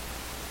small,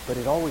 but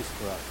it always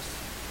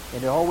grows,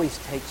 and it always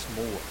takes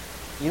more.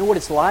 You know what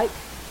it's like?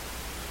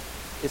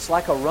 It's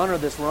like a runner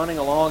that's running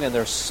along, and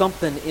there's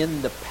something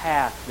in the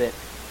path that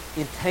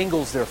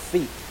entangles their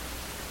feet,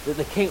 that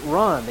they can't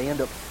run. They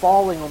end up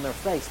falling on their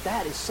face.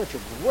 That is such a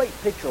great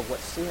picture of what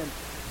sin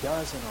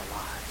does in our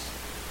lives.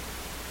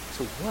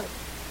 So what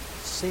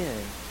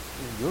sin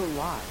in your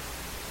life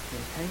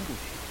entangles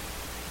you?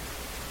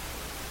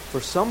 For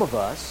some of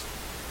us,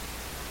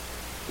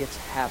 it's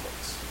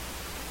habits,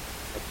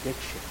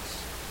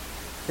 addictions,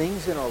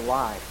 things in our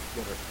life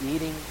that are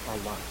eating our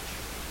lunch.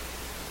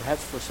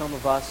 Perhaps for some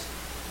of us,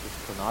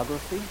 it's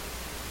pornography,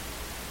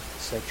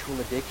 sexual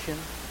addiction,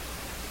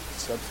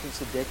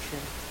 substance addiction,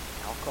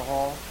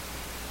 alcohol,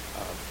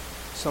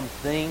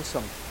 something,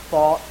 some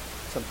thought,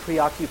 some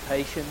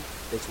preoccupation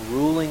that's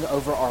ruling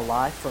over our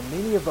life. For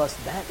many of us,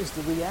 that is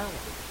the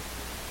reality.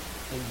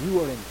 And you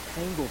are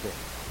entangled in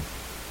it.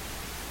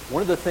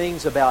 One of the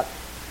things about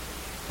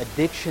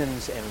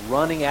addictions and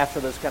running after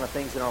those kind of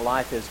things in our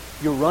life is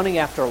you're running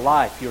after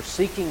life. You're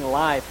seeking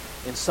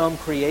life in some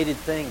created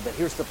thing. But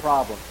here's the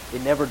problem.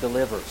 It never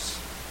delivers.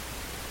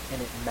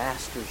 And it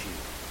masters you.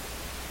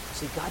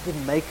 See, God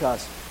didn't make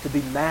us to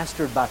be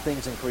mastered by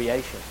things in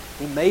creation.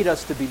 He made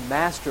us to be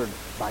mastered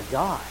by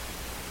God.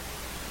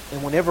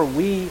 And whenever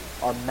we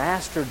are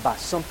mastered by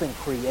something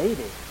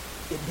created,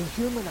 it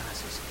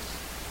dehumanizes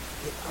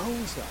us. It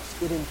owns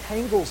us. It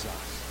entangles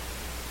us.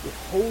 It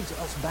holds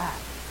us back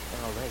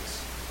in our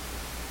race.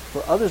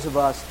 For others of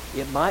us,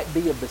 it might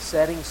be a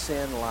besetting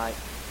sin like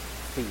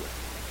fear.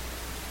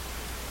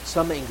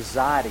 Some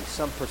anxiety,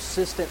 some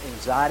persistent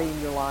anxiety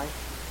in your life,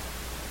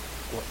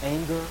 or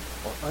anger,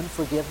 or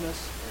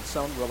unforgiveness in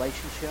some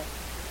relationship.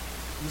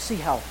 You see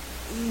how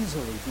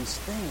easily these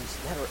things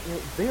that are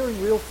very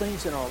real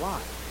things in our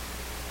life,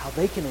 how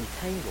they can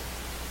entangle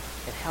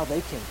and how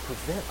they can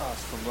prevent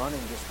us from running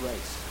this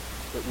race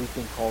that we've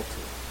been called to.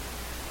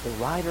 The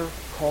writer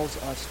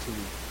calls us to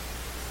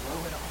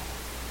throw it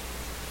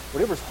off.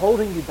 Whatever's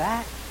holding you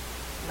back,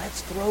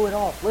 let's throw it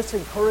off. Let's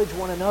encourage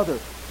one another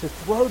to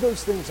throw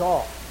those things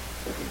off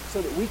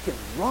so that we can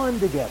run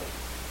together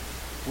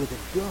with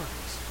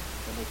endurance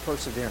and with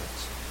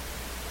perseverance.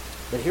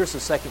 But here's the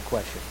second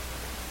question.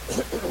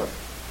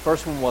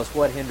 First one was,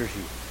 what hinders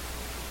you?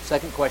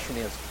 Second question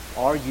is,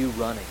 are you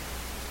running?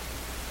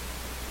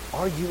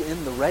 Are you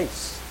in the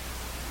race?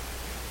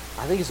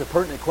 I think it's a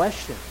pertinent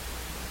question.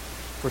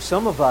 For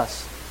some of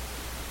us,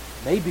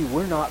 maybe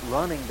we're not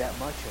running that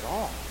much at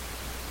all.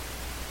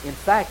 In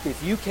fact,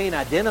 if you can't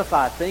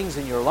identify things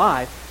in your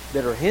life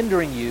that are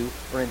hindering you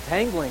or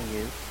entangling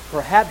you,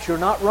 perhaps you're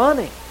not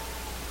running.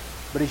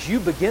 But as you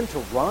begin to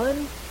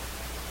run,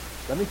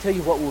 let me tell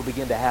you what will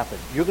begin to happen.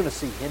 You're going to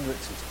see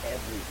hindrances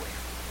everywhere.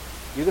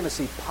 You're going to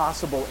see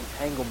possible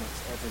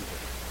entanglements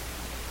everywhere.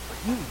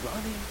 Are you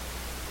running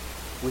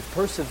with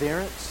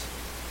perseverance?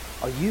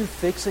 Are you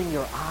fixing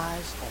your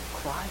eyes on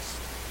Christ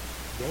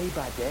day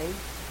by day?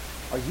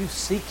 Are you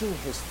seeking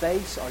His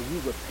face? Are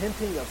you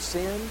repenting of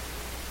sin?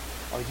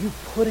 Are you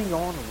putting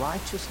on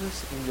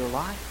righteousness in your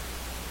life?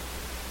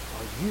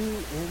 Are you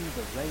in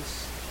the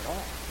race at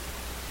all?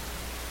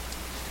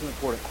 It's two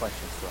important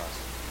questions for us.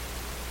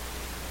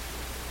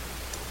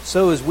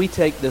 So as we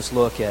take this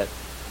look at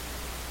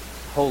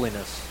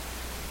holiness,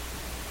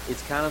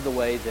 it's kind of the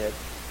way that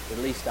at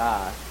least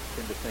I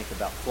tend to think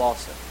about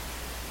flossing.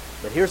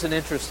 But here's an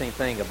interesting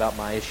thing about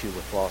my issue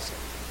with flossing.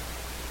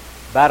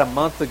 About a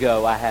month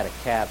ago, I had a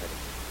cavity.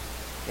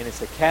 And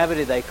it's a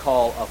cavity they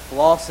call a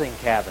flossing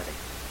cavity.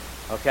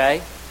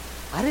 Okay?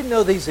 I didn't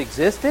know these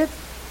existed.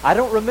 I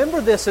don't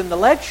remember this in the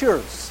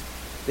lectures,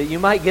 that you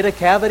might get a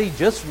cavity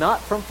just not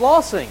from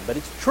flossing. But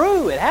it's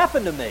true. It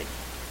happened to me.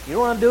 You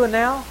know what I'm doing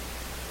now?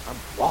 I'm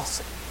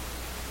flossing.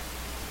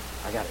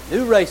 I got a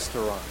new race to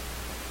run.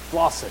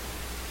 Flossing.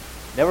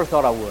 Never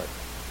thought I would.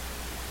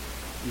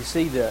 You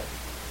see, the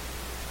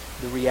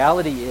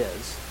reality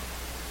is,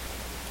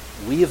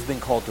 we have been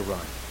called to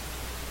run.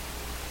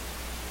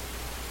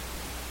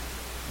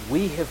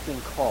 We have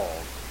been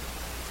called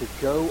to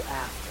go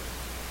after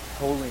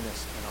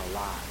holiness in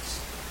our lives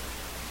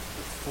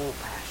with full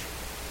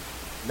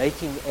passion,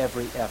 making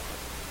every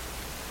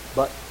effort.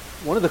 But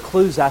one of the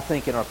clues, I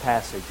think, in our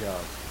passage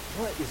of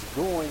what is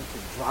going to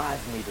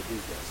drive me to do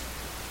this,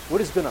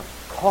 what is going to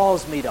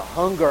cause me to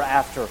hunger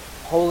after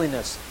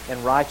holiness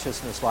and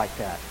righteousness like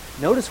that.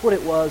 Notice what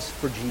it was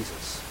for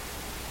Jesus.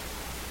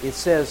 It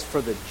says,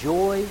 for the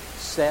joy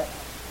set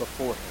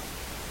before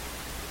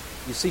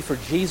Him. You see, for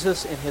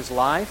Jesus in His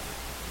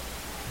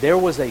life, there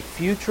was a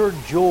future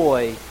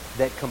joy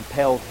that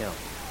compelled Him.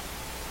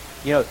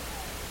 You know,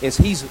 as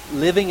He's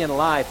living in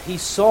life, He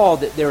saw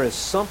that there is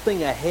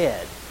something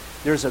ahead.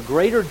 There's a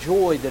greater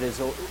joy that is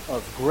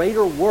of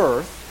greater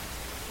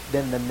worth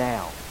than the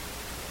now,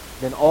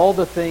 than all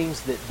the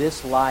things that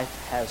this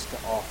life has to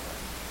offer.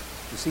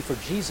 You see, for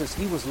Jesus,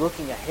 He was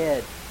looking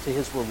ahead to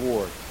His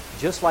reward,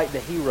 just like the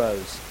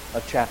heroes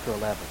of chapter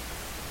 11.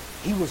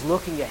 He was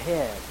looking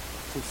ahead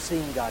to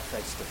seeing God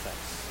face to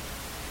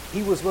face.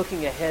 He was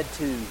looking ahead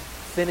to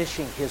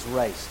finishing His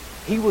race.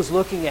 He was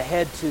looking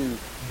ahead to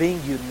being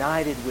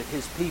united with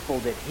His people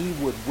that He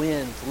would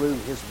win through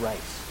His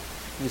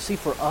race. You see,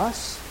 for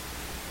us,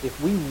 if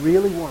we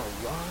really want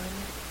to run,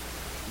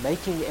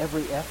 making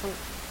every effort,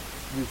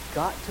 we've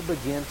got to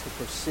begin to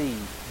perceive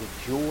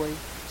the joy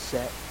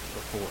set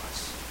before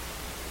us.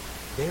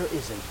 There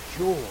is a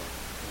joy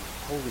in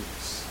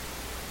holiness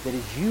that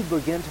as you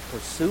begin to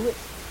pursue it,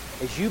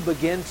 as you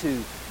begin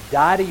to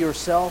die to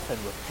yourself and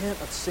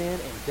repent of sin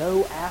and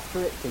go after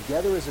it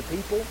together as a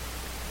people,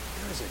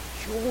 there is a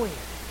joy in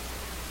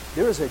it.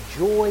 There is a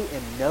joy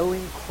in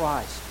knowing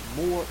Christ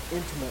more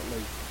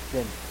intimately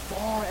than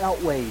far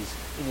outweighs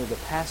any of the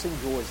passing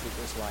joys that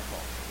this life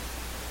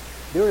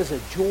offers. There is a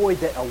joy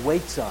that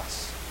awaits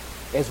us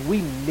as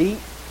we meet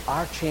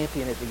our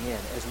champion at the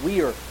end, as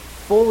we are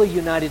fully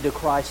united to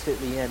Christ at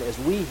the end, as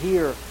we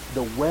hear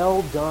the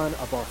well done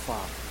of our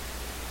Father.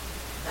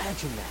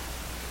 Imagine that.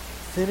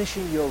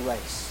 Finishing your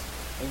race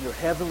and your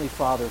Heavenly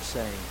Father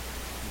saying,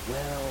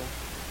 well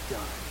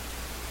done.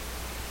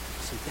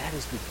 See, that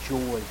is the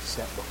joy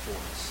set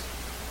before us.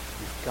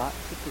 We've got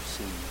to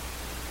perceive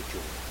the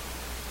joy.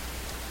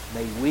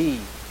 May we,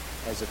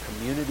 as a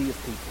community of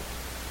people,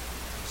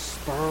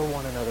 spur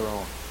one another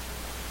on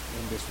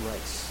in this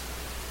race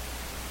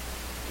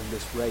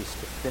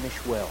to finish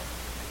well,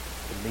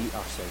 to meet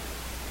our Savior.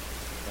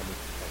 Let me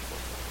pray for you.